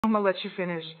I'm gonna let you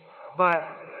finish, but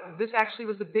this actually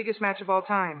was the biggest match of all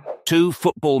time. Two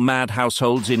football-mad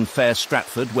households in fair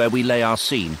Stratford, where we lay our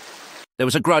scene. There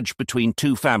was a grudge between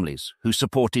two families who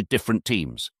supported different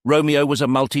teams. Romeo was a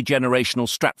multi-generational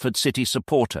Stratford City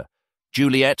supporter.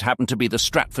 Juliet happened to be the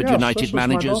Stratford United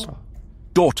Manager's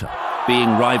daughter. Being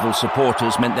rival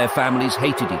supporters meant their families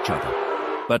hated each other.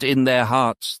 But in their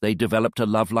hearts, they developed a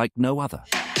love like no other.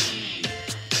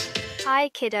 Hi,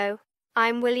 Kiddo.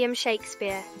 I'm William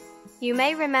Shakespeare. You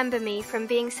may remember me from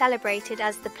being celebrated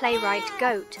as the playwright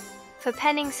GOAT for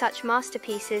penning such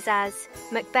masterpieces as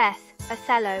Macbeth,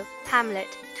 Othello, Hamlet,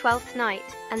 Twelfth Night,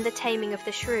 and the Taming of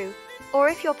the Shrew. Or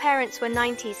if your parents were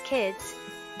 90s kids,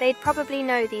 they'd probably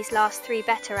know these last three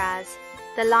better as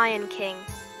The Lion King,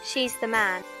 She's the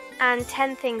Man, and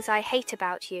 10 Things I Hate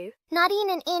About You. Not even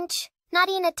an inch, not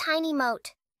even a tiny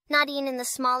mote, not even in the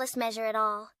smallest measure at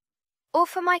all. Or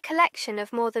for my collection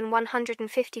of more than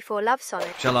 154 love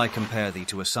sonnets. Shall I compare thee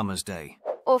to a summer's day?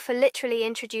 Or for literally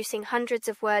introducing hundreds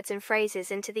of words and phrases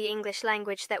into the English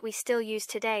language that we still use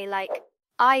today, like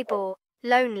eyeball,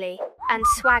 lonely, and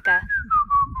swagger.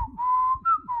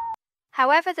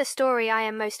 However, the story I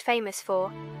am most famous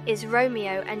for is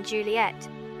Romeo and Juliet,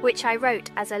 which I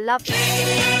wrote as a love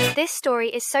novel. This story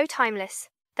is so timeless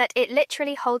that it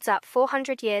literally holds up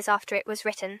 400 years after it was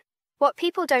written. What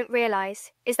people don't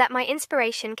realize is that my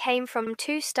inspiration came from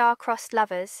two star-crossed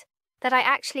lovers that I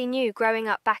actually knew growing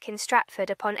up back in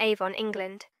Stratford-upon-Avon,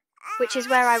 England, which is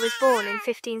where I was born in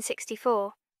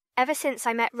 1564. Ever since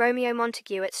I met Romeo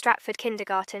Montague at Stratford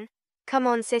Kindergarten, come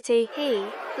on city, he,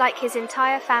 like his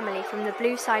entire family from the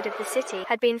blue side of the city,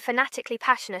 had been fanatically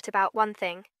passionate about one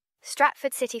thing: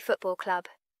 Stratford City Football Club.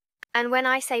 And when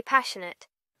I say passionate,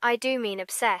 I do mean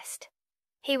obsessed.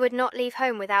 He would not leave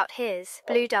home without his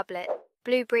blue doublet,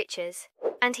 blue breeches,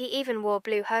 and he even wore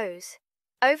blue hose.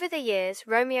 Over the years,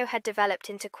 Romeo had developed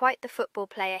into quite the football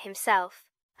player himself,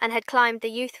 and had climbed the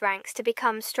youth ranks to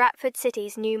become Stratford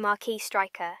City's new marquee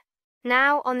striker.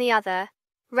 Now, on the other,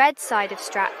 red side of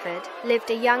Stratford,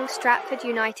 lived a young Stratford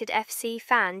United FC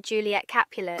fan, Juliet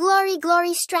Capulet. Glory,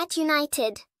 glory, Strat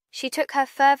United. She took her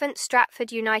fervent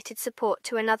Stratford United support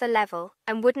to another level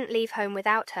and wouldn't leave home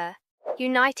without her.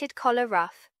 United collar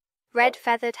ruff, red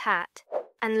feathered hat,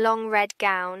 and long red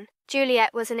gown.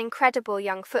 Juliet was an incredible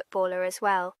young footballer as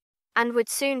well, and would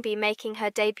soon be making her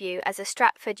debut as a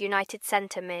Stratford United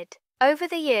centre mid. Over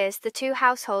the years, the two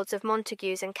households of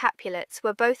Montagues and Capulets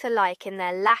were both alike in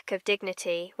their lack of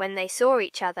dignity when they saw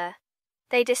each other.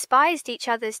 They despised each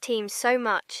other's teams so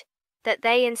much that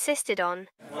they insisted on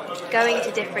going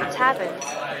to different taverns,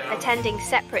 attending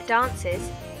separate dances,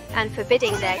 and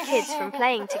forbidding their kids from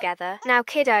playing together. Now,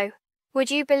 Kiddo,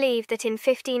 would you believe that in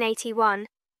 1581,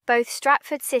 both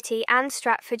Stratford City and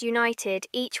Stratford United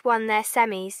each won their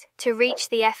semis to reach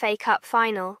the FA Cup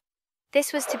final?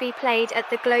 This was to be played at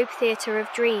the Globe Theatre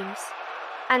of Dreams,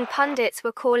 and pundits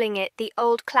were calling it the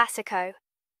Old Classico.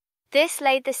 This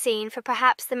laid the scene for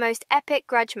perhaps the most epic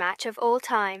grudge match of all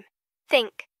time.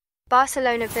 Think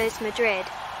Barcelona vs Madrid,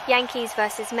 Yankees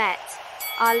vs Mets,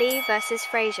 Ali vs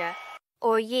Frazier,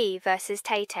 or Yi vs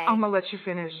Tay-Tay. I'm gonna let you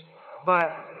finish,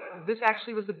 but this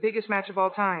actually was the biggest match of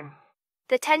all time.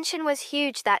 The tension was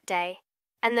huge that day,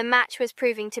 and the match was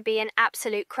proving to be an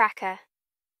absolute cracker.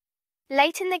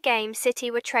 Late in the game,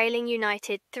 City were trailing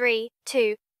United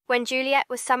 3-2 when Juliet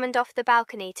was summoned off the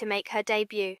balcony to make her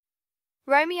debut.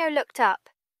 Romeo looked up,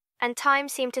 and time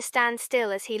seemed to stand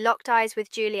still as he locked eyes with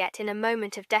Juliet in a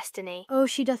moment of destiny. Oh,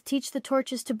 she doth teach the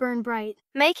torches to burn bright.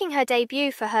 Making her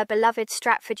debut for her beloved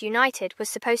Stratford United was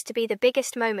supposed to be the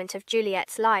biggest moment of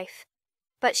Juliet's life.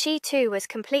 But she too was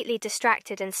completely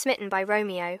distracted and smitten by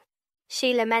Romeo.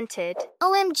 She lamented,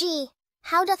 OMG,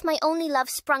 how doth my only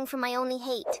love sprung from my only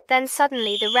hate? Then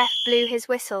suddenly the ref blew his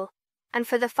whistle, and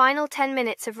for the final 10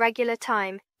 minutes of regular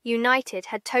time, United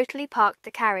had totally parked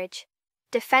the carriage,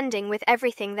 defending with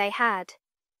everything they had.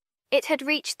 It had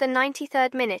reached the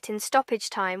 93rd minute in stoppage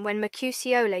time when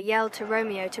Mercutiola yelled to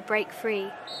Romeo to break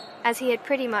free, as he had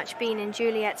pretty much been in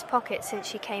Juliet's pocket since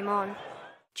she came on.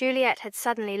 Juliet had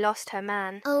suddenly lost her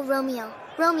man. Oh, Romeo,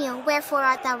 Romeo, wherefore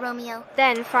art thou, Romeo?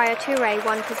 Then Friar Touré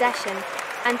won possession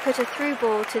and put a through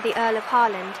ball to the Earl of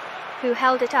Harland, who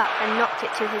held it up and knocked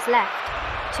it to his left,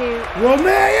 to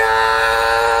Romeo!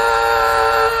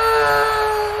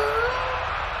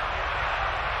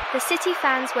 The City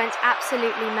fans went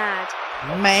absolutely mad.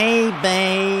 Maybe.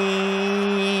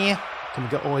 Can we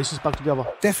get Oasis back together?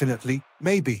 Definitely,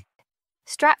 maybe.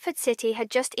 Stratford City had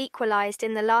just equalised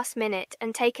in the last minute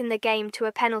and taken the game to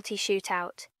a penalty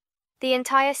shootout. The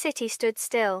entire city stood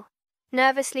still,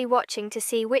 nervously watching to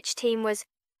see which team was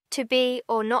to be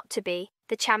or not to be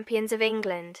the champions of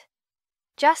England.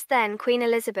 Just then Queen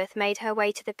Elizabeth made her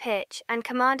way to the pitch and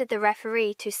commanded the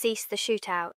referee to cease the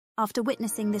shootout. After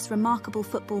witnessing this remarkable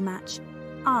football match,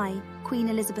 I, Queen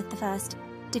Elizabeth I,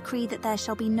 decree that there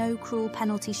shall be no cruel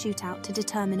penalty shootout to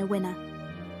determine a winner.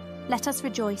 Let us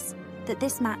rejoice that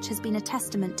this match has been a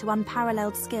testament to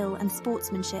unparalleled skill and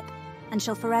sportsmanship and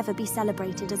shall forever be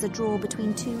celebrated as a draw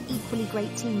between two equally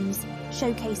great teams,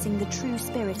 showcasing the true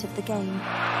spirit of the game.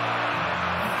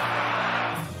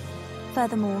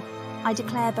 Furthermore, I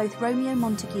declare both Romeo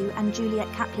Montague and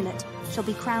Juliet Capulet shall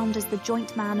be crowned as the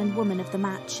joint man and woman of the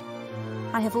match.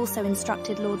 I have also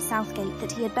instructed Lord Southgate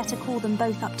that he had better call them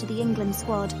both up to the England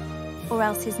squad, or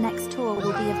else his next tour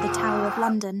will be of the Tower of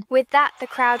London. With that, the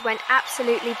crowd went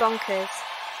absolutely bonkers.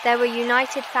 There were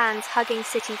United fans hugging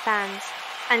City fans,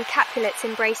 and Capulets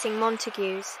embracing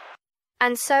Montagues.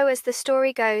 And so, as the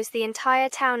story goes, the entire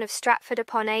town of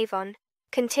Stratford-upon-Avon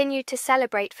continued to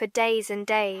celebrate for days and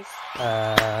days.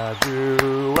 Have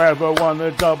you ever won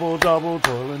a double-double,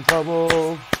 toil and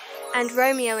trouble? And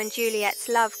Romeo and Juliet's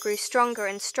love grew stronger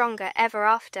and stronger ever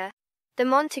after. The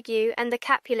Montague and the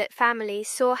Capulet families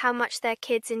saw how much their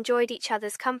kids enjoyed each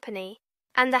other's company,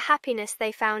 and the happiness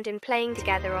they found in playing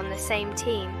together on the same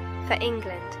team, for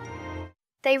England.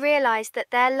 They realized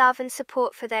that their love and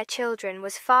support for their children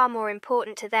was far more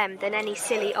important to them than any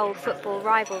silly old football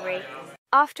rivalry.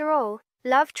 After all,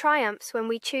 love triumphs when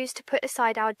we choose to put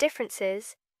aside our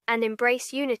differences and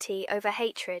embrace unity over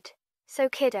hatred. So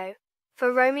Kiddo,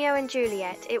 for Romeo and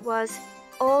Juliet, it was,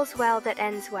 "All's well that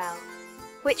ends well,"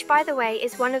 which, by the way,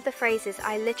 is one of the phrases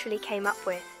I literally came up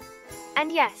with.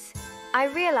 And yes, I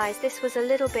realized this was a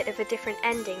little bit of a different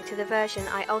ending to the version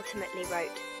I ultimately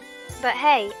wrote. But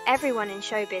hey, everyone in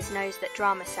showbiz knows that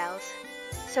drama sells,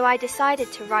 so I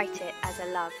decided to write it as a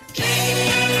love.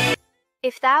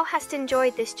 If thou hast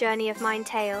enjoyed this journey of mine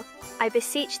tale, I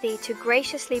beseech thee to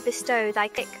graciously bestow thy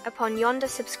click upon yonder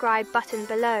subscribe button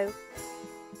below.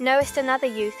 Knowest another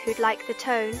youth who'd like the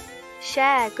tone?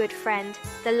 Share, good friend,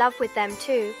 the love with them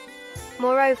too.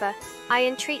 Moreover, I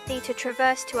entreat thee to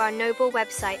traverse to our noble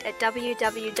website at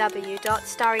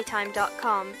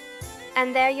www.starytime.com,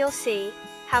 and there you'll see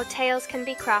how tales can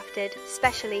be crafted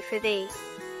specially for thee.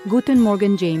 Guten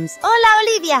Morgen, James. Hola,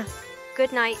 Olivia.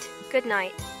 Good night, good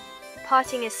night.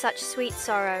 Parting is such sweet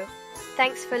sorrow.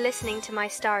 Thanks for listening to my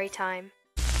Starytime.